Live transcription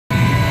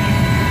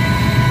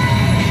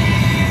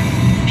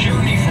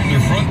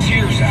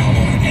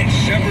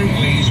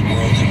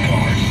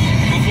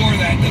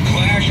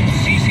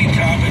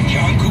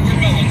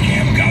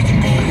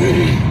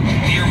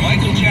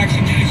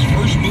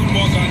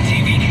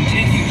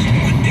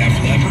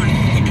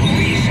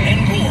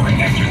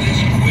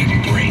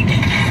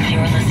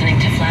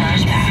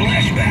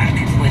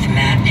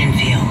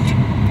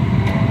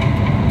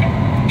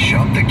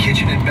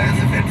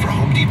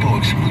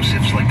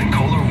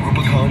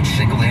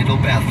handle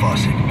bath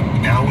faucet.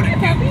 Now at a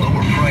new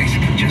lower price,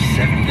 just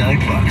 $79.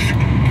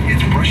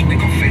 Its brushed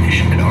nickel finish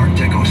and Art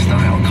Deco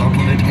style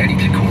complement any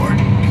decor.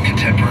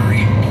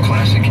 Contemporary,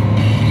 classic,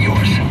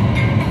 yours.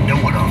 No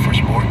one offers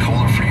more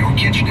Kohler for your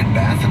kitchen and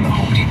bath than the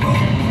Home Depot.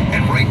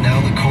 And right now,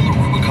 the Kohler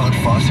Rubicon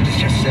faucet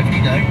is just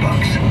 $79.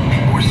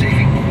 More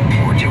saving,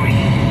 more doing.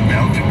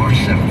 Now through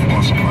March 7th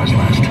while supplies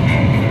last.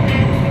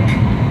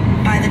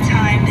 By the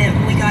time that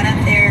we got up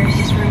there,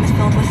 his room was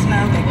filled with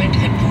smoke. The wind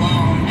had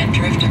blown and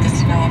drifted the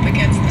snow up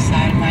against the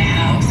side of my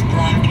house,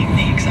 blocking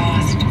the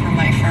exhaust from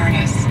my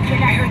furnace.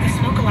 I heard the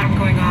smoke alarm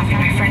going off in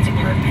my friend's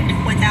apartment.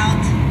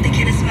 Without the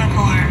kid's smoke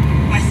alarm,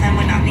 my son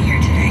would not be here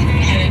today.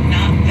 Had it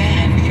not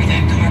been for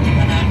that carbon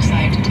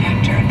monoxide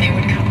detector, they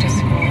would come to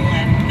school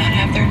and not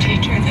have their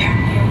teacher there.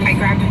 I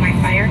grabbed my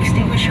fire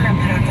extinguisher and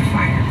put out the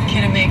fire.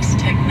 Kidda makes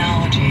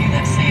technology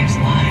that saves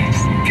lives.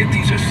 Get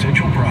these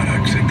essential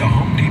products at the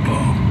Home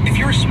Depot. If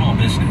you're a small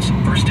business,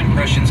 first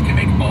impressions can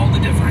make all the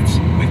difference.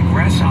 With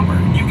Grasshopper,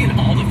 you get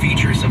all the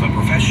features of a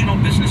professional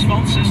business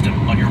phone system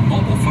on your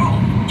mobile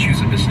phone.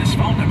 Choose a business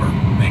phone number,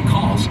 make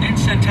calls, and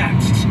send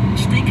texts.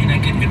 Stay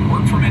connected and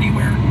work from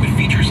anywhere with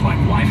features like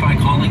Wi-Fi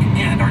calling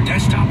and our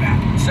desktop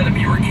app. Set up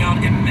your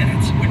account in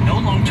minutes with no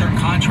long-term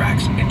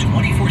contracts and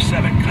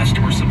 24/7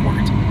 customer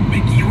support.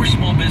 Make your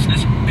small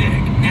business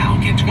big. Now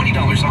get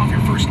 $20 off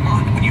your first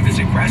month when you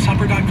visit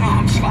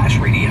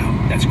grasshopper.com/radio.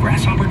 That's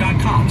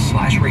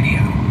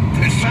grasshopper.com/radio.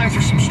 It's time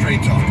for some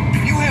straight talk.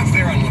 You have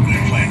their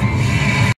unlimited plan.